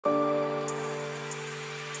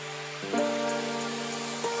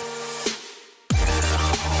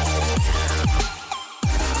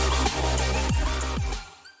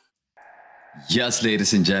Yes,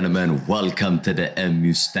 ladies and gentlemen, welcome to the Man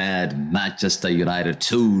Utd. Manchester United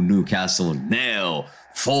 2, Newcastle 0.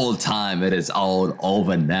 Full time, it is all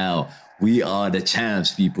over now. We are the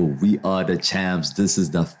champs, people. We are the champs. This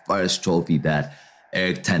is the first trophy that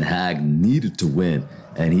Erik ten Hag needed to win,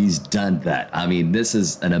 and he's done that. I mean, this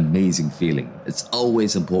is an amazing feeling. It's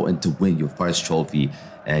always important to win your first trophy,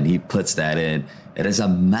 and he puts that in. It is a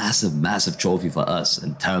massive, massive trophy for us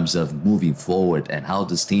in terms of moving forward and how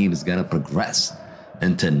this team is going to progress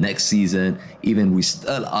into next season. Even we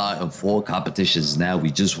still are in 4 competitions now.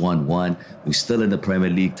 We just won 1. We're still in the Premier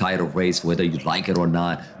League title race, whether you like it or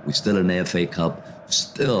not. We're still in the FA Cup,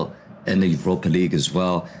 still in the Europa League as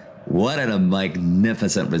well. What a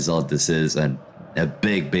magnificent result this is, and a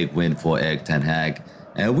big, big win for Erik ten Hag.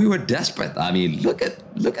 And we were desperate. I mean, look at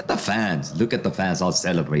the fans. Look at the fans how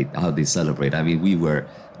they celebrate. I mean, we were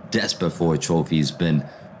desperate for a trophy. It's been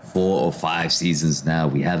 4 or 5 seasons now.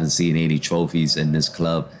 We haven't seen any trophies in this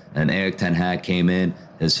club. And Erik ten Hag came in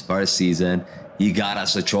his first season. He got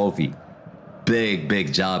us a trophy. Big,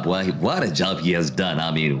 big job. Well, what a job he has done.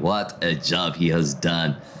 I mean, what a job he has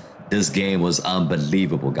done. This game was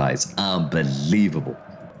unbelievable, guys. Unbelievable.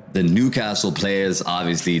 The Newcastle players,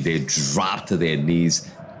 obviously, they dropped to their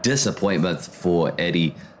knees. Disappointment for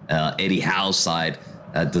Eddie Howe's side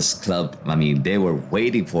at this club. I mean, they were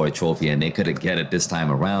waiting for a trophy and they couldn't get it this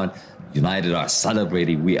time around. United are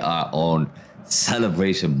celebrating. We are on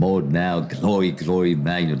celebration mode now. Glory, glory,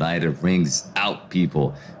 Man United rings out,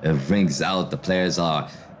 people. It rings out. The players are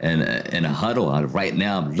in a huddle. Right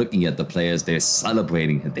now, I'm looking at the players. They're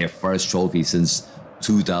celebrating their first trophy since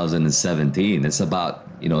 2017. It's about,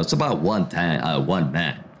 it's about one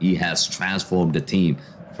man. He has transformed the team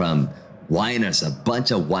from whiners, a bunch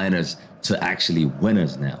of whiners, to actually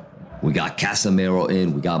winners now. We got Casemiro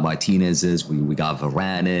in, we got Martinez in, we got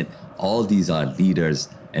Varane in. All these are leaders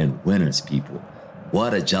and winners, people.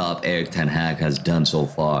 What a job Erik ten Hag has done so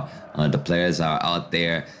far. The players are out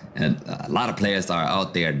there, and a lot of players are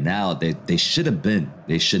out there now. They should have been.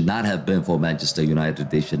 They should not have been for Manchester United.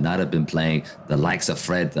 They should not have been playing. The likes of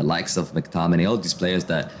Fred, the likes of McTominay, all these players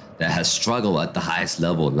that has struggled at the highest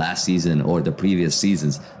level last season or the previous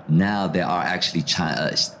seasons. Now they are actually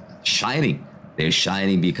shining. They're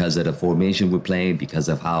shining because of the formation we're playing, because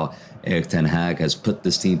of how Erik ten Hag has put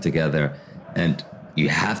this team together. And you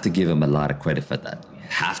have to give him a lot of credit for that. You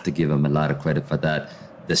have to give him a lot of credit for that.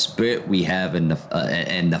 The spirit we have in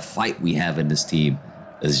the fight we have in this team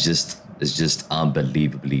is just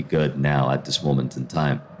unbelievably good now at this moment in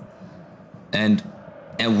time. And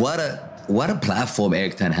what a platform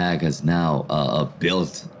Erik ten Hag has now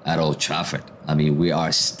built at Old Trafford. I mean, we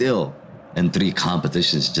are still in 3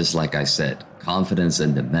 competitions, just like I said. Confidence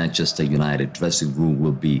in the Manchester United dressing room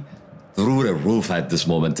will be through the roof at this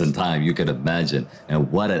moment in time, you can imagine.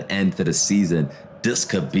 And what an end to the season this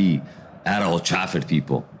could be at Old Trafford,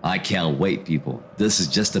 people. I can't wait, people. This is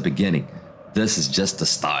just the beginning. This is just the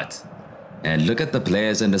start. And look at the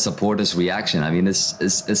players and the supporters' reaction. I mean,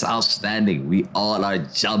 it's outstanding. We all are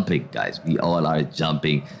jumping, guys. We all are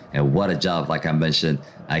jumping. And what a job. Like I mentioned,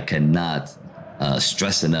 I cannot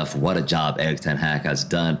stress enough what a job Erik ten Hag has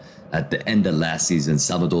done. At the end of last season,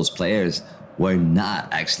 some of those players were not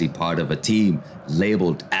actually part of a team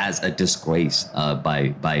labeled as a disgrace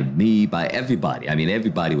by me, by everybody. I mean,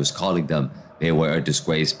 everybody was calling them they were a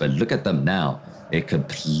disgrace, but look at them now. They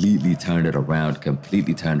completely turned it around,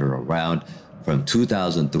 from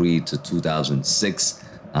 2003 to 2006.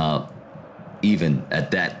 Even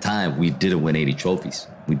at that time, we didn't win 80 trophies.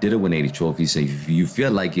 We didn't win 80 trophies. So if you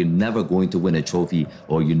feel like you're never going to win a trophy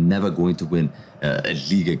or you're never going to win a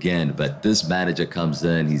league again, but this manager comes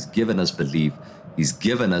in, he's given us belief. He's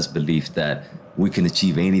given us belief that we can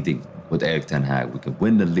achieve anything with Erik ten Hag. We can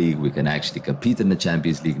win the league. We can actually compete in the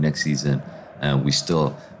Champions League next season, and we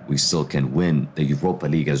still can win the Europa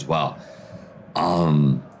League as well.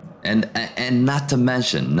 And not to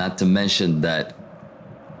mention that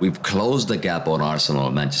we've closed the gap on Arsenal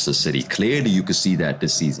and Manchester City. Clearly, you can see that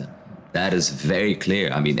this season. That is very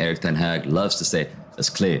clear. I mean, Erik ten Hag loves to say, it's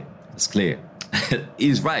clear. It's clear.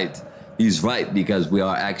 He's right. He's right, because we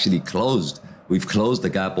are actually closed. We've closed the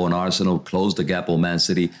gap on Arsenal, closed the gap on Man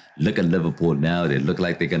City. Look at Liverpool now. They look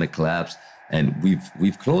like they're going to collapse. And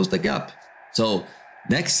we've closed the gap. So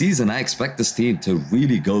next season, I expect this team to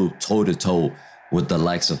really go toe-to-toe with the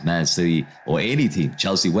likes of Man City or any team,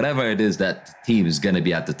 Chelsea, whatever it is that team is going to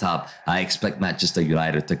be at the top. I expect Manchester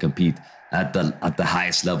United to compete at the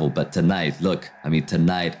highest level. But tonight, look, I mean,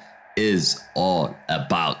 tonight is all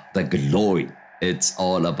about the glory. It's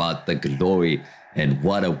all about the glory, and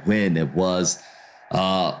what a win it was.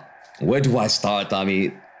 Where do I start? I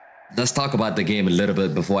mean, let's talk about the game a little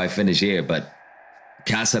bit before I finish here. But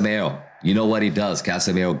Casemiro, you know what he does.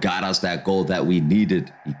 Casemiro got us that goal that we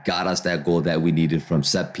needed. He got us that goal that we needed from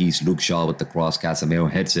set piece. Luke Shaw with the cross. Casemiro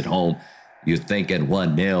hits it home. You're thinking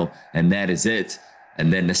 1-0, and that is it.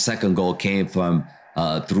 And then the second goal came from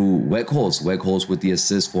through Weghorst. Weghorst with the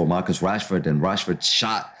assist for Marcus Rashford, and Rashford's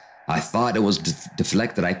shot, I thought it was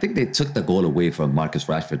deflected. I think they took the goal away from Marcus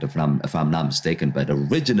Rashford, if I'm not mistaken. But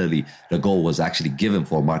originally, the goal was actually given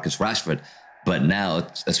for Marcus Rashford. But now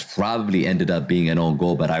it's probably ended up being an own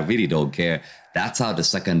goal. But I really don't care. That's how the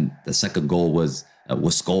second goal was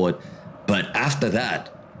scored. But after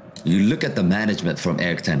that, you look at the management from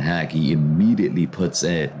Erik ten Hag. He immediately puts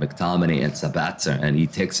in McTominay and Sabitzer, and he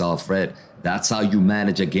takes off Fred. That's how you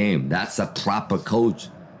manage a game. That's a proper coach.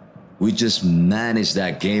 We just managed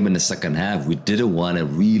that game in the second half. We didn't want to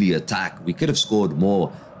really attack. We could have scored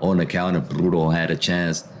more on the counter. Bruno had a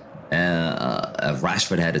chance.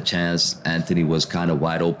 Rashford had a chance. Anthony was kind of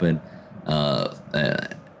wide open. But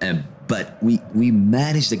we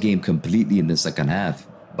managed the game completely in the second half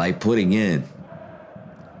by putting in,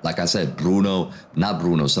 like I said,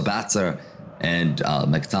 Sabitzer and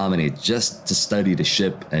McTominay, just to study the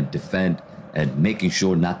ship and defend and making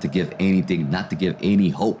sure not to give any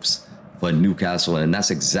hopes for Newcastle. And that's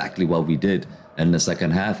exactly what we did in the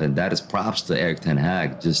second half. And that is props to Erik ten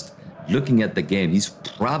Hag. Just looking at the game, he's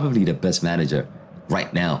probably the best manager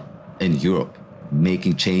right now in Europe,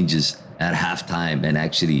 making changes at halftime and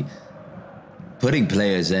actually putting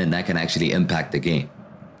players in that can actually impact the game.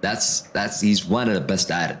 He's one of the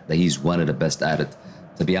best at it. He's one of the best at it.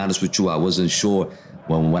 To be honest with you, I wasn't sure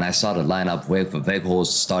when I saw the lineup, Weghorst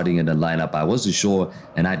starting in the lineup, I wasn't sure,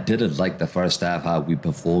 and I didn't like the first half how we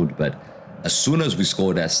performed. But as soon as we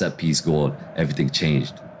scored that set piece goal, everything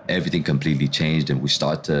changed. Everything completely changed, and we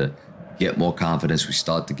start to get more confidence. We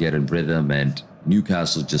start to get in rhythm, and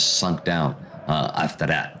Newcastle just sunk down after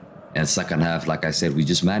that. And second half, like I said, we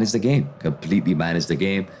just managed the game, completely managed the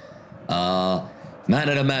game. Man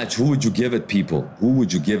of the match, who would you give it, people? Who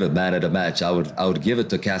would you give it man of the match? I would give it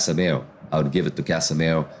to Casemiro. I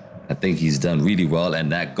think he's done really well, and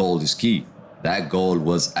that goal is key. That goal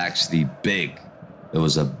was actually big. It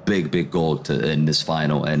was a big goal in this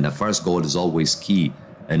final, and the first goal is always key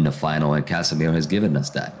in the final, and Casemiro has given us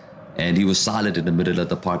that. And he was solid in the middle of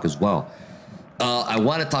the park as well. I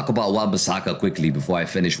want to talk about Wan-Bissaka quickly before I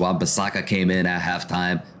finish. Wan-Bissaka came in at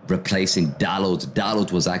halftime, replacing Dalot.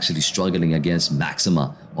 Dalot was actually struggling against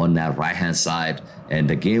Maxima on that right-hand side, and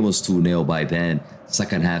the game was 2-0 by then.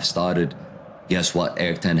 Second half started. Guess what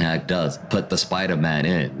Erik ten Hag does? Put the Spider-Man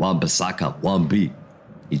in. Wan-Bissaka, 1B.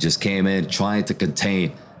 He just came in trying to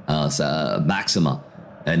contain Maxima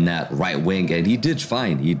and that right wing, and he did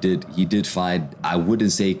fine. He did fine. I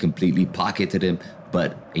wouldn't say completely pocketed him,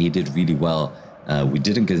 but he did really well. We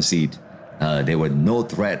didn't concede. There were no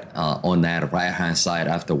threat on that right-hand side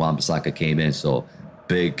after Wan-Bissaka came in. So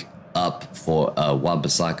big up for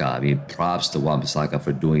Wan-Bissaka. I mean, props to Wan-Bissaka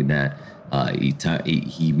for doing that.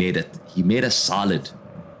 He made a solid.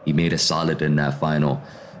 He made a solid in that final.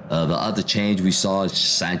 The other change we saw is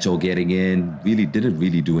Sancho getting in. Didn't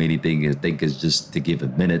really do anything. I think it's just to give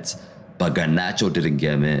him minutes. But Garnacho didn't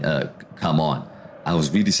get him in. Come on. I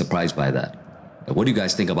was really surprised by that. What do you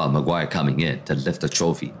guys think about Maguire coming in to lift a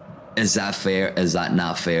trophy? Is that fair? Is that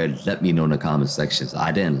not fair? Let me know in the comment sections.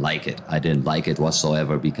 I didn't like it. I didn't like it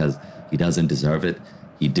whatsoever because he doesn't deserve it.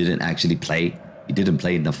 He didn't actually play. He didn't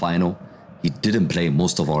play in the final. He didn't play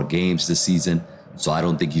most of our games this season. So I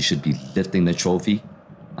don't think he should be lifting the trophy.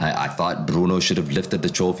 I thought Bruno should have lifted the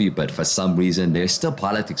trophy, but for some reason, there's still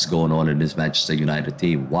politics going on in this Manchester United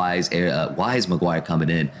team. Why is Maguire coming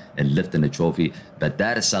in and lifting the trophy? But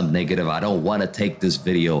that is some negative. I don't want to take this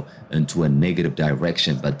video into a negative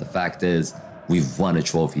direction, but the fact is, we've won a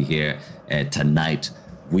trophy here, and tonight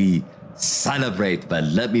we celebrate. But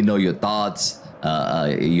let me know your thoughts.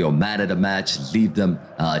 Your man of the match, leave them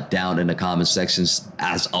down in the comment sections.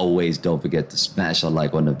 As always, don't forget to smash a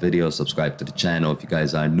like on the video, subscribe to the channel if you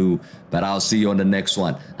guys are new. But I'll see you on the next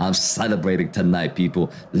one. I'm celebrating tonight,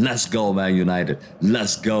 people. Let's go, Man United.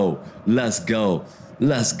 Let's go. Let's go.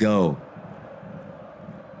 Let's go.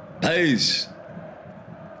 Peace.